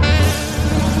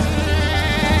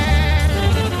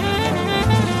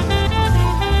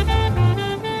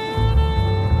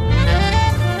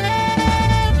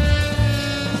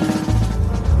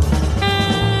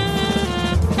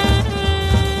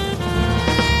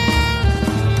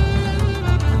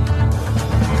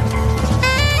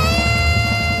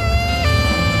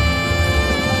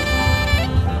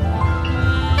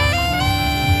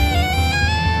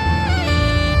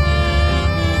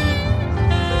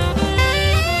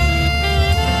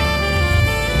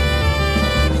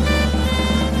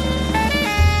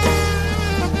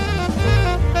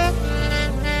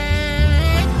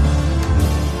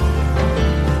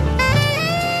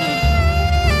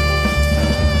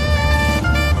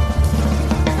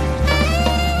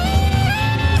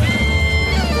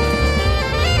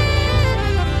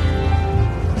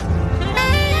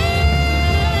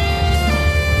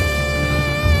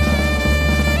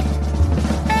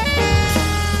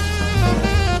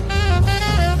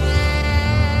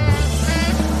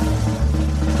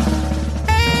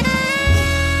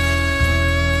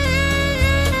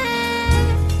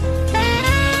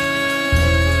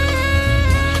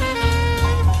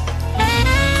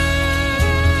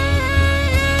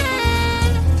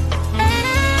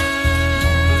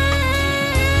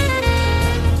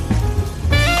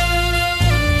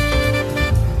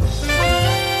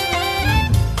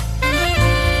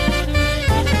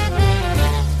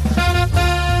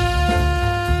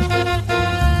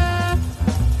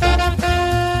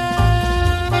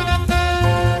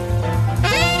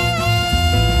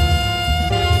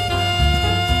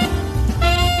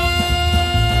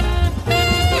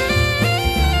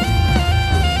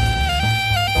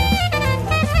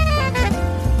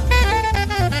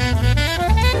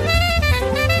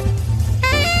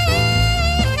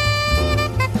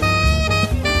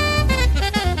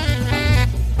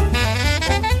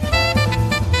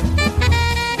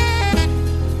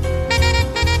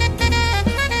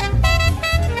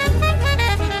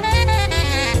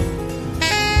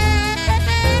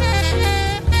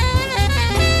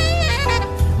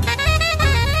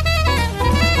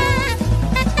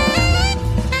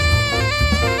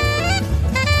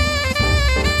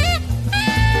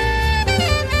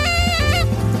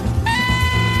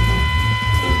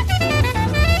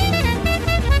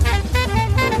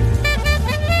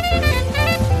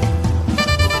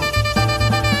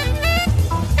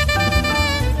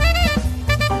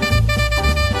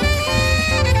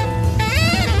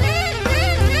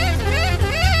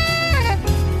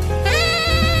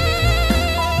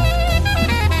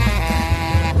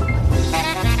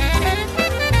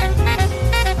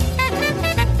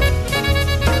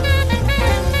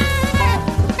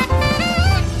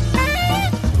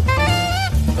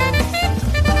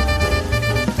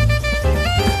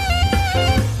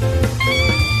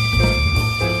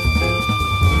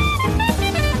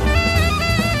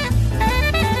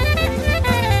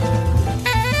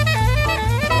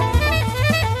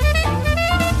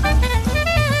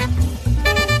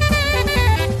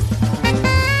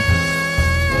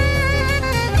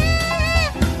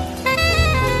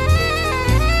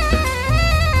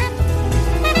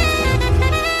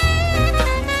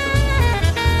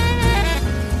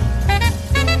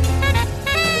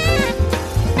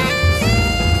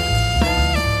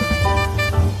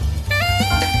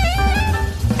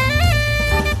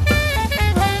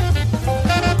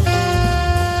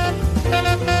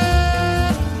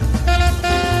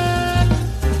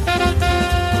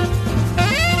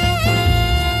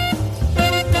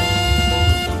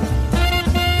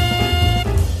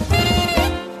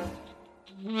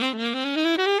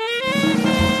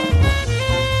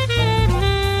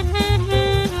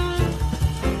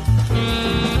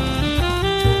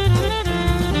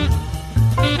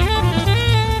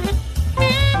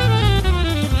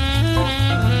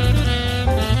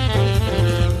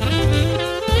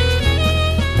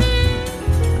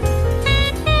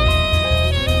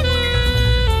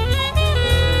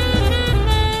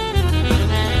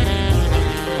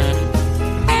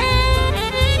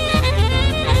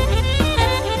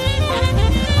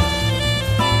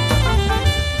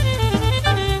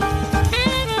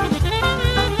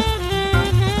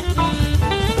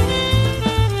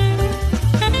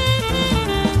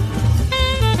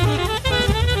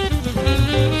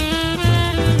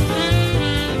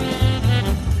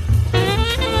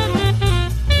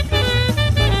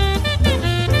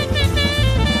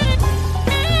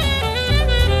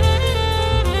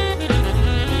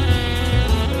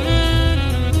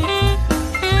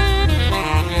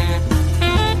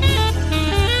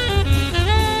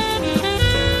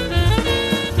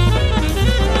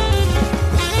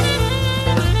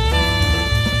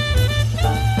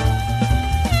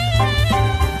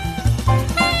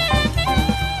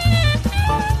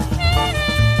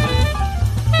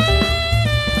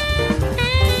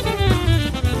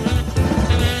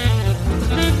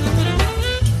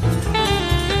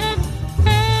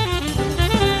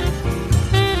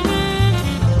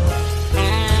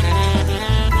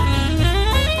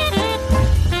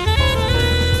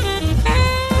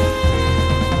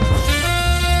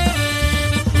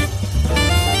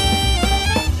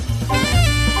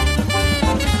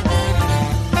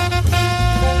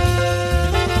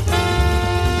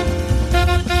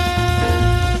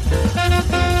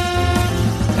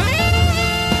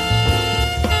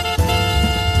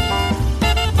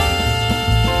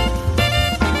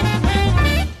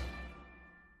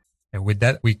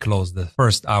 that, we close the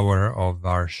first hour of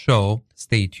our show.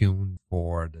 Stay tuned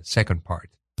for the second part.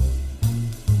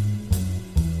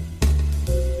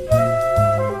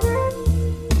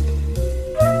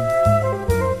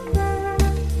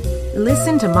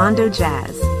 Listen to Mondo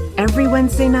Jazz every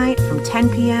Wednesday night from 10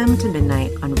 p.m. to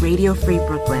midnight on Radio Free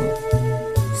Brooklyn.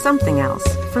 Something else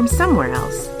from somewhere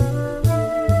else.